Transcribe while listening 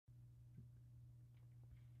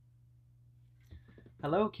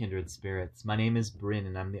Hello, Kindred Spirits. My name is Bryn,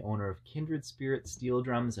 and I'm the owner of Kindred Spirit Steel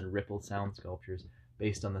Drums and Ripple Sound Sculptures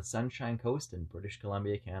based on the Sunshine Coast in British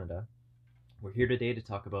Columbia, Canada. We're here today to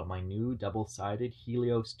talk about my new double-sided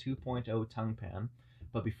Helios 2.0 tongue pan,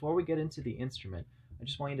 but before we get into the instrument, I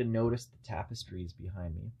just want you to notice the tapestries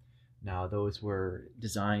behind me. Now, those were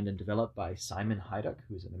designed and developed by Simon Hajduk,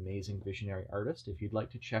 who's an amazing visionary artist. If you'd like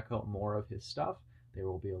to check out more of his stuff, there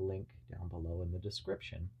will be a link down below in the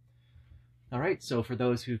description. All right, so for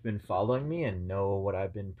those who've been following me and know what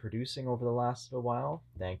I've been producing over the last little while,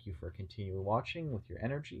 thank you for continuing watching with your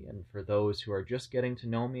energy. And for those who are just getting to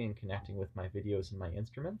know me and connecting with my videos and my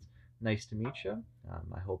instruments, nice to meet you.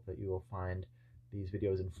 I hope that you will find these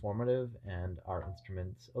videos informative and our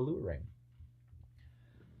instruments alluring.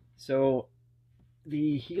 So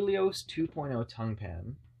the Helios 2.0 tongue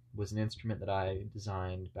pan was an instrument that I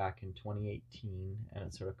designed back in 2018, and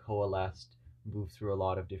it sort of coalesced, moved through a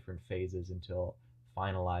lot of different phases until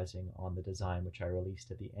finalizing on the design, which I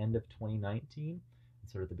released at the end of 2019.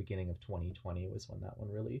 And sort of the beginning of 2020 was when that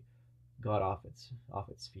one really got off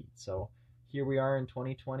its feet. So here we are in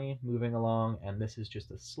 2020, moving along, and this is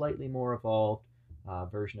just a slightly more evolved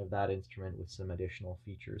version of that instrument with some additional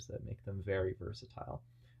features that make them very versatile.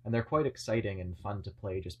 And they're quite exciting and fun to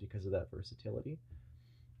play just because of that versatility.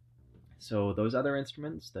 So those other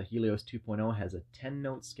instruments, the Helios 2.0 has a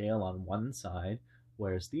 10-note scale on one side,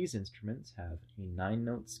 whereas these instruments have a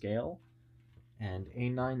 9-note scale and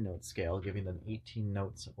a 9-note scale, giving them 18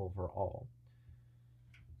 notes overall.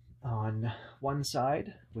 On one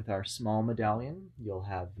side, with our small medallion, you'll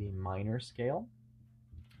have the minor scale,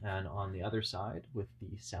 and on the other side, with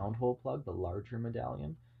the sound hole plug, the larger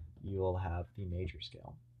medallion, you'll have the major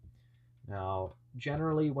scale. Now,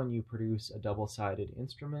 generally when you produce a double-sided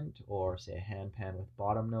instrument, or say a hand pan with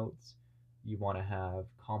bottom notes, you want to have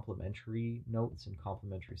complementary notes and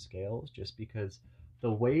complementary scales, just because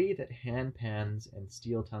the way that hand pans and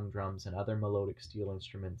steel tongue drums and other melodic steel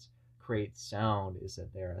instruments create sound is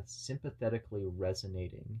that they're a sympathetically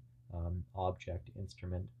resonating object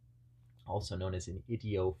instrument, also known as an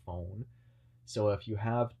idiophone. So if you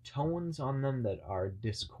have tones on them that are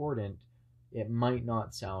discordant, it might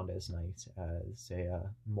not sound as nice as, say, a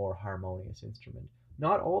more harmonious instrument.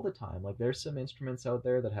 Not all the time. Like, there's some instruments out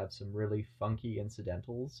there that have some really funky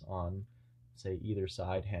incidentals on, say, either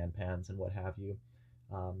side, hand pans and what have you.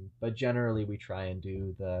 But generally, we try and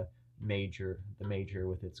do the major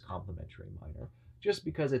with its complementary minor, just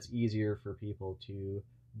because it's easier for people to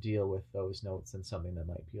deal with those notes than something that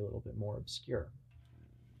might be a little bit more obscure.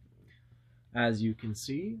 As you can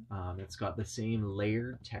see, it's got the same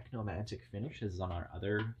layered technomantic finish as on our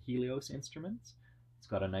other Helios instruments. It's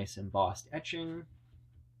got a nice embossed etching.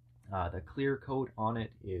 The clear coat on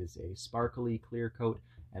it is a sparkly clear coat,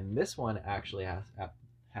 and this one actually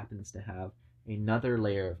happens to have another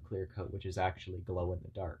layer of clear coat, which is actually glow in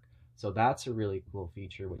the dark. So that's a really cool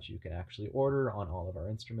feature, which you can actually order on all of our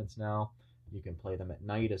instruments now. You can play them at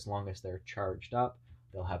night as long as they're charged up.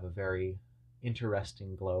 They'll have a very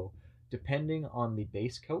interesting glow. Depending on the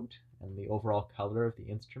base coat and the overall color of the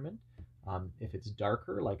instrument, if it's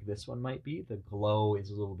darker, like this one might be, the glow is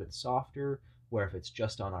a little bit softer, where if it's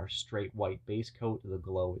just on our straight white base coat, the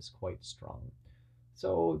glow is quite strong.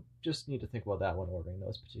 So just need to think about that when ordering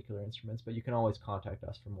those particular instruments, but you can always contact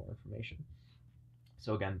us for more information.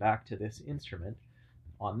 So again, back to this instrument.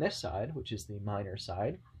 On this side, which is the minor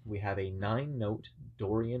side, we have a 9-note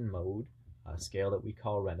Dorian mode scale that we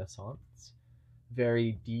call Renaissance.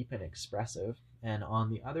 Very deep and expressive. And on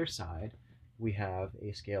the other side, we have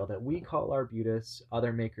a scale that we call Arbutus,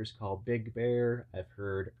 other makers call Big Bear. I've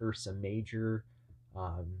heard Ursa Major.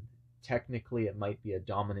 Technically, it might be a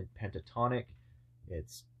dominant pentatonic.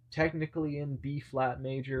 It's technically in B flat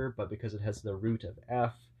major, but because it has the root of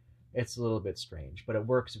F, it's a little bit strange, but it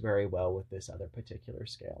works very well with this other particular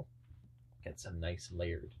scale. Get some nice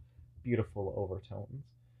layered, beautiful overtones.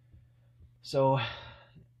 So,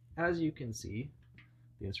 as you can see,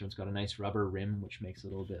 the instrument's got a nice rubber rim, which makes it a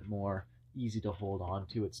little bit more easy to hold on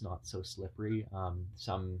to. It's not so slippery.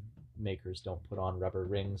 Some makers don't put on rubber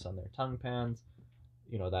rings on their tongue pans.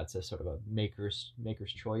 You know, that's a sort of a maker's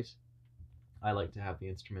choice. I like to have the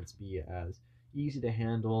instruments be as easy to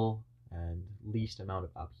handle and least amount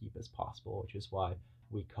of upkeep as possible, which is why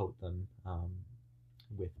we coat them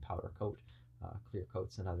with powder coat, clear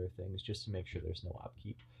coats and other things, just to make sure there's no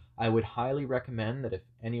upkeep. I would highly recommend that if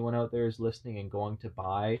anyone out there is listening and going to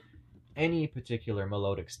buy any particular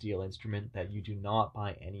melodic steel instrument, that you do not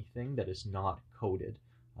buy anything that is not coated.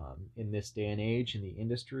 In this day and age in the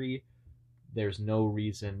industry, there's no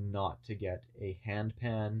reason not to get a hand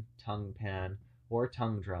pan, tongue pan, or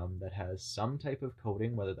tongue drum that has some type of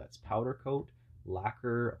coating, whether that's powder coat,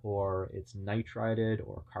 lacquer or it's nitrided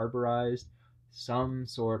or carburized, some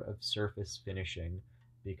sort of surface finishing,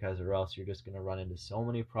 because or else you're just going to run into so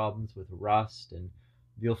many problems with rust. And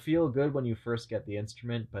you'll feel good when you first get the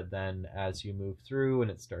instrument, but then as you move through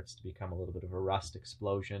and it starts to become a little bit of a rust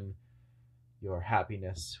explosion, your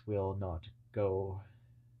happiness will not go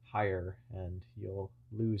higher and you'll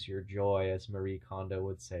lose your joy, as Marie Kondo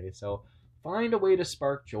would say. So find a way to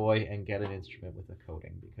spark joy and get an instrument with a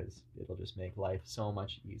coating, because it'll just make life so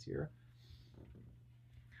much easier.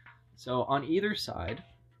 So on either side,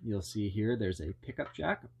 you'll see here there's a pickup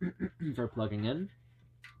jack for plugging in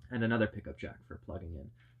and another pickup jack for plugging in.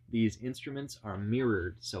 These instruments are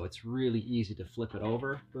mirrored, so it's really easy to flip it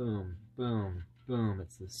over. Boom, boom, boom.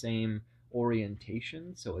 It's the same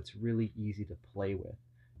orientation, so it's really easy to play with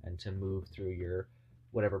and to move through your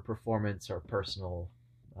whatever performance or personal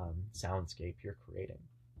soundscape you're creating.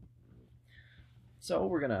 So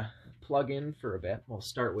we're gonna plug in for a bit. We'll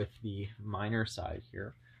start with the minor side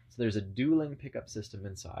here. So there's a dueling pickup system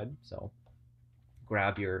inside. So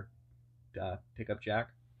grab your pickup jack,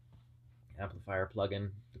 amplifier, plug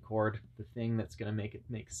in the cord, the thing that's gonna make it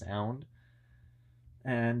make sound,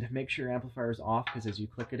 and make sure your amplifier is off, because as you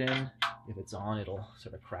click it in, if it's on, it'll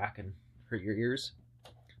sort of crack and hurt your ears.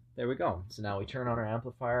 There we go. So now we turn on our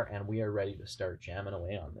amplifier and we are ready to start jamming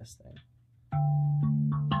away on this thing.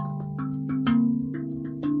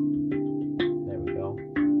 There we go.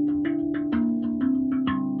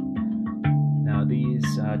 Now these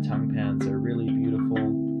tongue pans are really beautiful.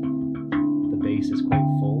 The bass is quite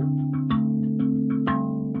full.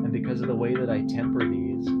 And because of the way that I temper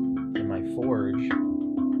these in my forge,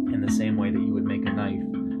 in the same way that you would make a knife,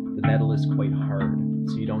 the metal is quite hard.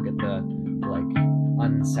 So you don't get the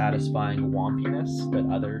unsatisfying wompiness that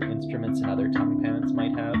other instruments and other tongue pans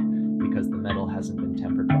might have, because the metal hasn't been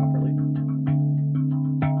tempered properly.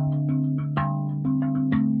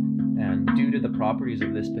 And due to the properties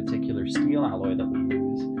of this particular steel alloy that we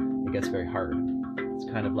use, it gets very hard. It's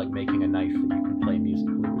kind of like making a knife that you can play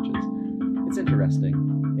musically, which is, it's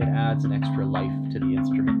interesting. It adds an extra life to the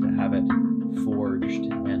instrument to have it forged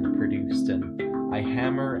and produced, and I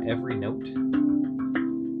hammer every note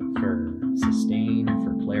for sustain,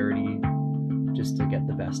 for clarity, just to get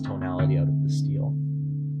the best tonality out of the steel.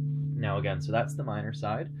 Now again, so that's the minor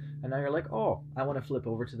side, and now you're like, oh, I want to flip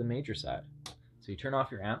over to the major side. So you turn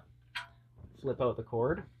off your amp, flip out the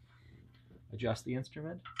cord, adjust the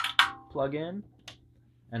instrument, plug in,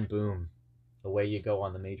 and boom, away you go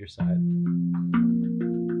on the major side.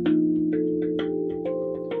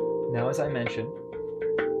 Now, as I mentioned,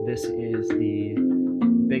 this is the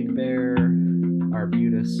Big Bear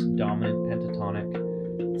Arbutus dominant pentatonic.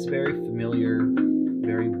 It's very familiar,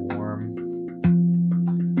 very warm.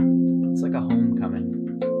 It's like a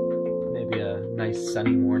homecoming. Maybe a nice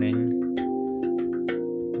sunny morning,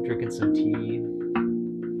 drinking some tea,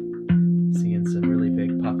 seeing some really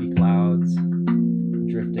big puffy clouds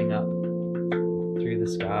drifting up through the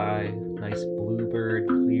sky. Nice bluebird,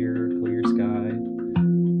 clear sky.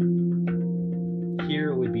 Here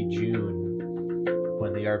it would be June,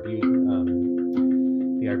 when the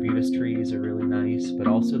arbutus trees are really nice, but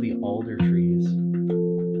also the alder trees.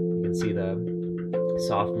 You can see the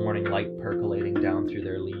soft morning light percolating down through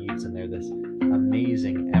their leaves, and they're this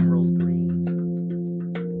amazing emerald green.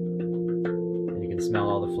 And you can smell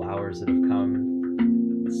all the flowers that have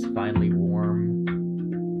come. It's finally warm.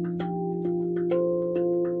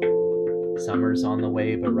 Summer's on the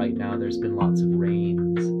way, but right now there's been lots of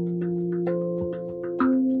rains.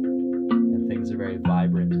 And things are very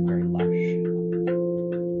vibrant and very lush.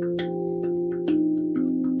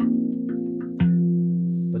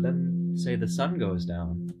 But then, say the sun goes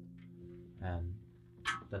down, and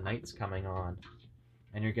the night's coming on,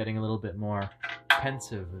 and you're getting a little bit more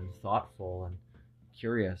pensive and thoughtful and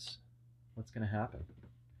curious. What's going to happen?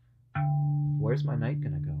 Where's my night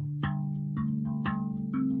going to go?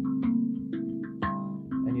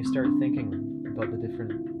 And you start thinking about the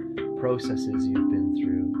different processes you've been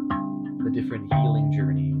through, the different healing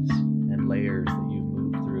journeys and layers that you've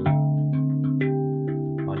moved through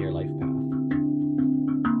on your life path.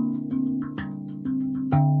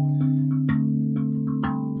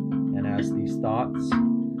 And as these thoughts,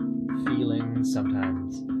 feelings,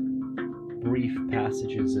 sometimes brief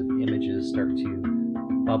passages of images start to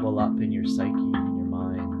bubble up in your psyche and your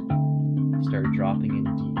mind, start dropping in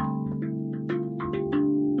deep,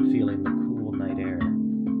 feeling the cool night air.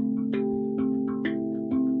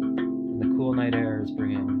 And the cool night air is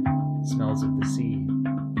bringing smells of the sea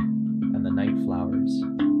and the night flowers.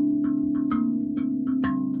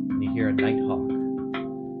 And you hear a nighthawk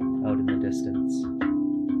out in the distance,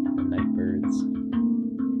 and night birds,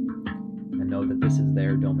 and know that this is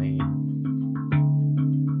their domain.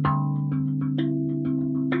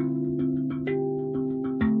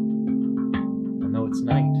 And though it's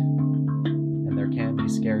night, and there can be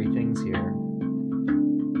scary things here,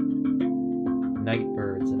 night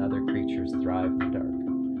birds and other creatures thrive in the dark.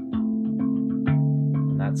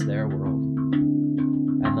 And that's their world.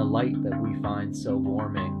 And the light that we find so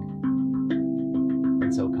warming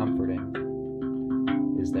and so comforting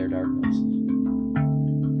is their darkness.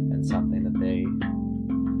 And something that they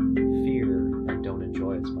fear and don't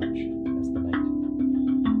enjoy as much as the night.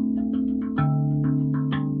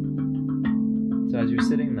 So as you're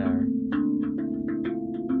sitting there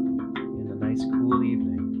in the nice cool evening,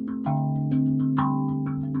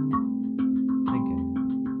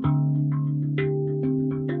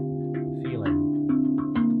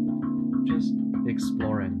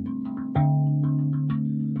 exploring,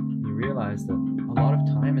 you realize that a lot of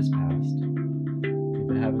time has passed. You've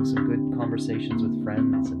been having some good conversations with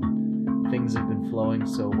friends, and things have been flowing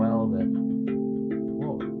so well that,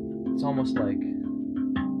 well, it's almost like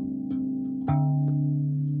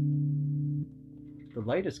the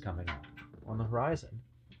light is coming up on the horizon,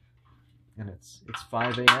 and it's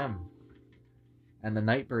 5 a.m. and the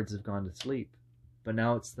night birds have gone to sleep, but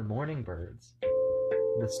now it's the morning birds,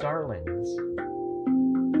 the starlings,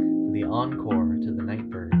 the encore to the night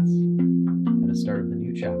birds, and the start of the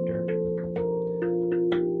new chapter.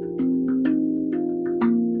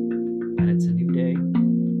 And it's a new day,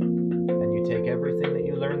 and you take everything that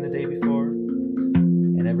you learned the day before,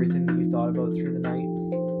 and everything that you thought about through the night,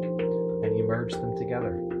 and you merge them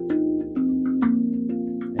together.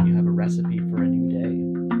 And you have a recipe for a new day,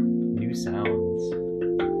 new sounds,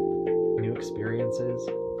 new experiences,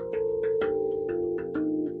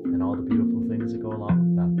 and all the beautiful things that go along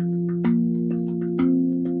with that.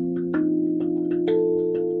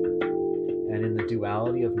 And in the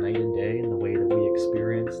duality of night and day and the way that we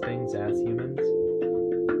experience things as humans,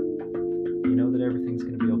 you know that everything's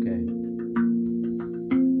going to be okay.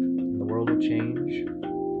 And the world will change,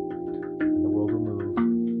 and the world will move,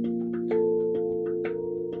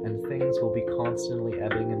 and things will be constantly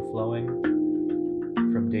ebbing and flowing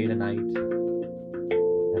from day to night,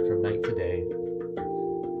 and from night to day.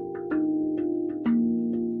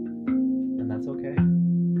 And that's okay.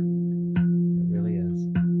 It really is.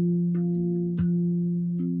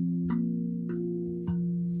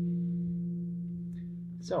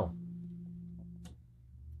 So,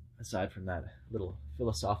 aside from that little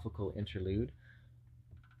philosophical interlude,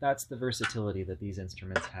 that's the versatility that these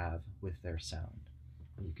instruments have with their sound.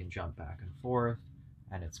 You can jump back and forth,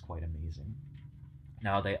 and it's quite amazing.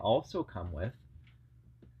 Now, they also come with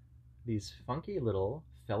these funky little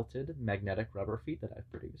felted magnetic rubber feet that I've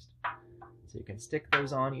produced. So you can stick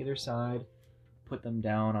those on either side, put them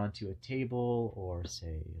down onto a table, or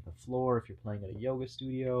say the floor if you're playing at a yoga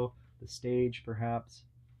studio, the stage perhaps,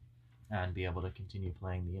 and be able to continue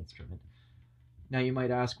playing the instrument. Now you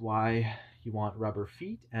might ask why you want rubber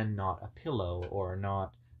feet and not a pillow or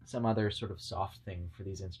not some other sort of soft thing for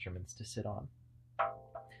these instruments to sit on.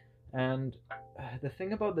 And the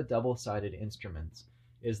thing about the double-sided instruments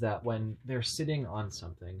is that when they're sitting on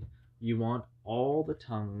something, you want all the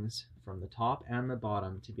tongues from the top and the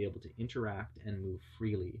bottom to be able to interact and move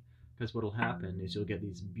freely. Because what will happen is you'll get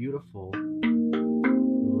these beautiful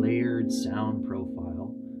layered sound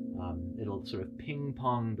profile. It'll sort of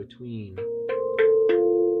ping-pong between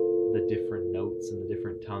the different notes and the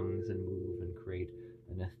different tongues and move and create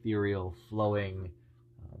an ethereal, flowing,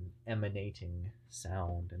 emanating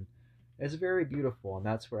sound. And it's very beautiful, and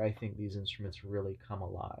that's where I think these instruments really come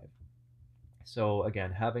alive. So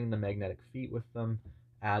again, having the magnetic feet with them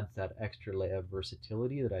adds that extra layer of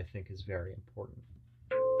versatility that I think is very important.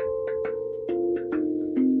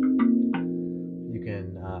 You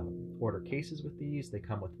can order cases with these. They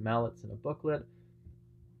come with mallets and a booklet.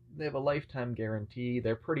 They have a lifetime guarantee.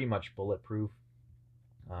 They're pretty much bulletproof.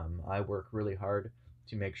 I work really hard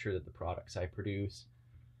to make sure that the products I produce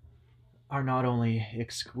are not only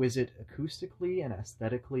exquisite acoustically and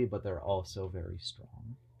aesthetically, but they're also very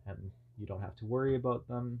strong. And you don't have to worry about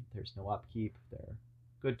them. There's no upkeep. They're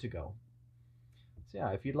good to go. So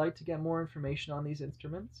yeah, if you'd like to get more information on these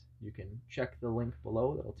instruments, you can check the link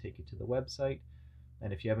below. That'll take you to the website.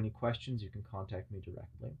 And if you have any questions, you can contact me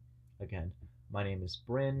directly. Again, my name is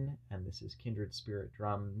Bryn, and this is Kindred Spirit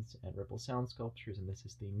Drums and Ripple Sound Sculptures, and this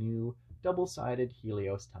is the new double-sided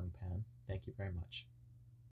Helios tongue pan. Thank you very much.